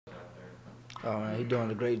Oh man, he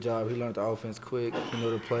doing a great job. He learned the offense quick. He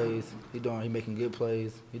know the plays. He making good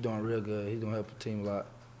plays. He doing real good. He's gonna help the team a lot.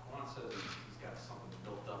 Juan says he's got something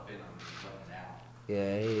built up in him and he's letting it out.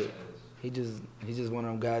 Yeah, What he that is. he just one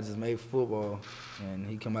of them guys just made football, and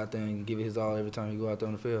he come out there and give it his all every time he go out there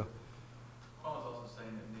on the field. Paul was also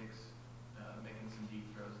saying that Nick's making some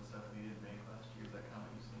deep throws and stuff that he didn't make last year. Is that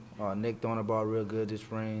comment you've seen too? Nick throwing the ball real good this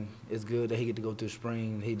spring. It's good that he get to go through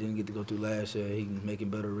spring. He didn't get to go through last year. He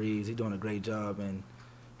making better reads. He doing a great job, and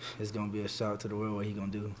it's gonna be a shout to the world what he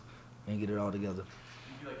gonna do and get it all together. Do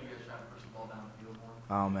you feel like you guys trying to push the ball down the field more?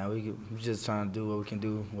 Oh man, we just trying to do what we can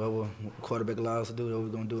do. Whatever quarterback allows us to do, what we're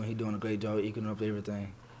gonna do, and he doing a great job equaling up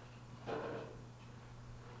everything.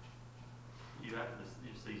 You after this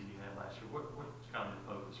season you had last year, what's kind of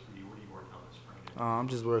the focus for you? What are you working on this spring? I'm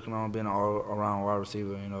just working on being an all-around wide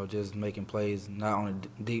receiver. Just making plays, not only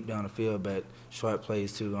deep down the field, but short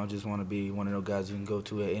plays too. I just want to be one of those guys you can go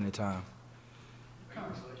to at any time. What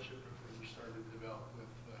kind of relationship before you started to develop with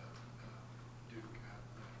Duke?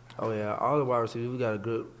 Oh yeah, all the wide receivers, we got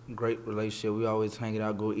a great relationship. We always hang it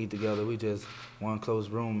out, go eat together. We just one close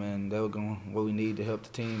room, and that was what we need to help the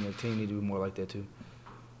team. The team need to be more like that too.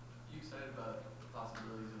 Are you excited about the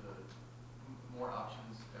possibilities of more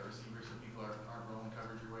options at receivers so people aren't rolling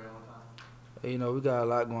coverage your way all the time? We got a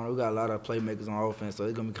lot going on. We got a lot of playmakers on offense, so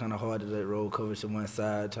it's going to be kind of hard to let roll coverage to one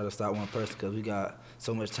side, try to stop one person because we got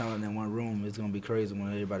so much talent in one room. It's going to be crazy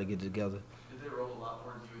when everybody gets together. Did they roll a lot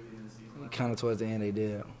towards you at the end of the season? Kind of towards the end, they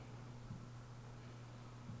did.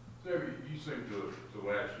 Sammie, you seem to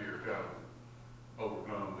last year kind of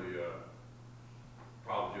overcome the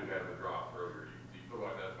problems you had with drop earlier. Do you feel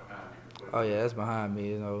like that's behind you completely? Oh, yeah, that's behind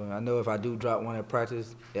me. I know if I do drop one at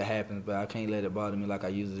practice, it happens, but I can't let it bother me like I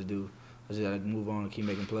usually do. I just got to move on and keep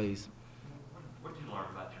making plays. What did you learn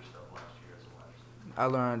about yourself last year as a wide receiver? I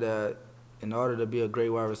learned that in order to be a great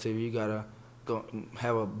wide receiver, you got to go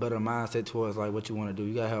have a better mindset towards like what you want to do.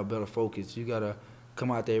 You got to have a better focus. You got to come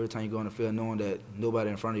out there every time you go on the field knowing that nobody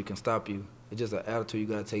in front of you can stop you. It's just an attitude you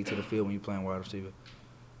got to take to the field when you're playing wide receiver.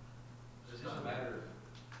 Does it not matter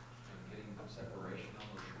in getting separation on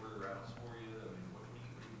those shorter routes for you? I mean, what do you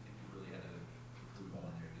think you really had to improve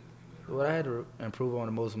on there to be better? What I had to improve on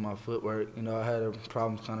the most of my footwork. I had a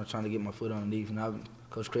problem kind of trying to get my foot underneath, and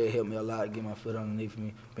Coach Craig helped me a lot get my foot underneath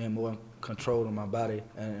me, being more in control of my body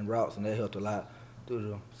and routes, and that helped a lot through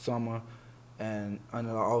the summer. And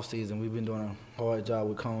under the off season, we've been doing a hard job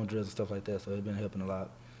with cone drills and stuff like that, so it's been helping a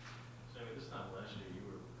lot. Sammie, this time last year you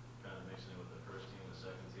were kind of mixing it with the first team, the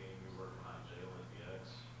second team. You were behind Jalen at the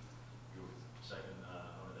X. You were second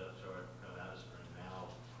on the depth chart coming out of spring.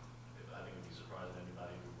 Now, I think it'd be surprising to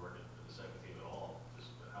anybody who working for the second team at all.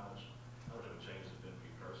 Just how much of a change has it been for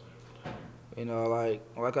you personally over the last year?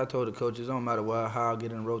 Like I told the coaches, it don't matter how I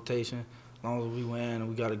get in rotation. As long as we win and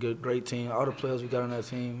we got a great team, all the players we got on that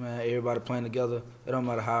team, man, everybody playing together. It don't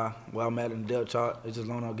matter how well I'm at in the depth chart. It's just as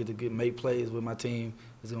long as I get to make plays with my team,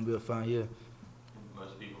 it's gonna be a fun year.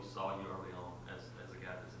 Most people saw you early on as a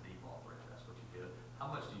guy that's a deep ball threat. That's what you did. How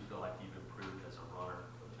much do you feel like you've improved as a runner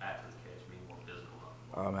after the catch, being more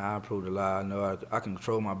physical? Man, I improved a lot. I know I can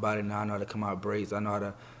control my body now. I know how to come out breaks. I know how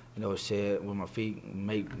to, shed with my feet,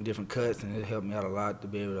 make different cuts, and it helped me out a lot to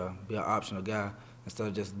be able to be an optional guy instead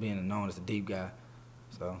of just being known as a deep guy.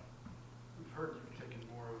 So. We've heard you've taken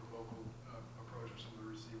more of a vocal approach with some of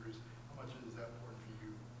the receivers. How much is that important for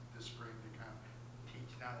you this spring to kind of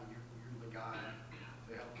teach now that you're the guy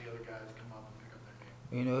to help the other guys come up and pick up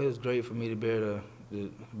their game? It was great for me to be able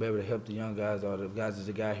to help the young guys or the guys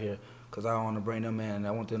that got here, because I want to bring them in.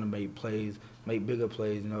 I want them to make plays, make bigger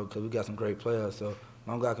plays, because we got some great players. So as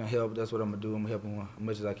long as I can help, that's what I'm going to do. I'm going to help them as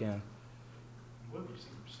much as I can. What would you see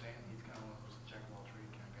from Stan? He's kind of one of those jack of all trades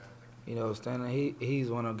kind of guys. Stanley, he's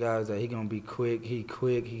one of the guys that he going to be quick. He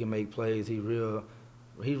quick. He can make plays. He real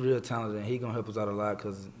talented, and he going to help us out a lot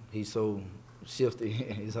because he's so shifty.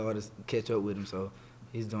 It's hard to catch up with him, so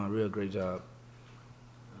he's doing a real great job.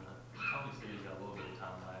 Obviously, you got a little bit of time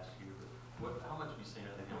last year, but how much have you seen,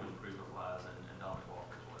 I think, improvement-wise and Dominic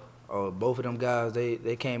Walker as well? Oh, both of them guys,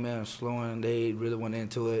 they came in slowing. They really went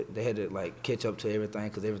into it. They had to, catch up to everything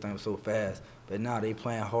because everything was so fast. But now they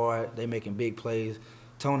playing hard. They making big plays.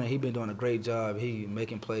 Tony, he been doing a great job. He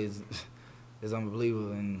making plays is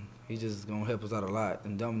unbelievable, and he just going to help us out a lot.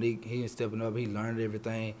 And Dominique, he is stepping up. He learned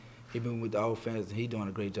everything. He been with the offense, and he doing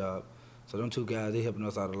a great job. So them two guys, they helping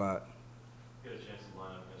us out a lot. Get a chance to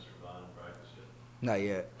line up against Ravon in practice yet? Not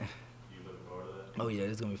yet. You looking forward to that? Oh, yeah,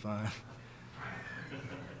 it's going to be fun.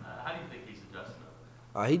 How do you think he's adjusting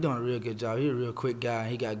up? He doing a real good job. He a real quick guy.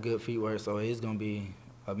 He got good feet work, so it's going to be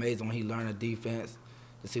amazing when he learn the defense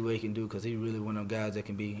to see what he can do, because he really one of them guys that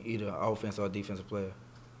can be either an offense or a defensive player.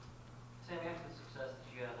 Sammie, after the success that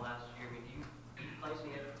you had last year, I mean, do you place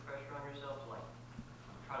any extra pressure on yourself to like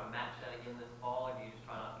try to match that again this fall, or do you just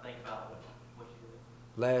try not to think about what you did?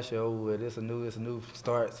 Last year over with, it's a new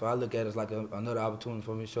start, so I look at it as like another opportunity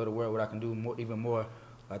for me to show the world what I can do more, even more.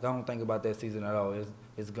 Like, I don't think about that season at all.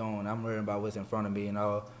 It's gone. I'm worrying about what's in front of me and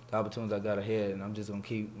all the opportunities I got ahead, and I'm just gonna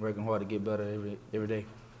keep working hard to get better every day.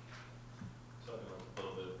 Talking a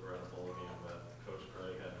little bit around the bowl game about Coach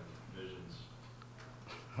Craig having visions.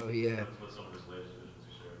 Oh yeah. What's some of his latest visions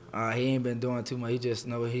he shared? He ain't been doing too much. He just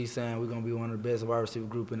know he's saying we're gonna be one of the best wide receiver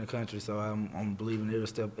group in the country. So I'm believing every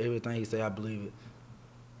step, everything he say. I believe it.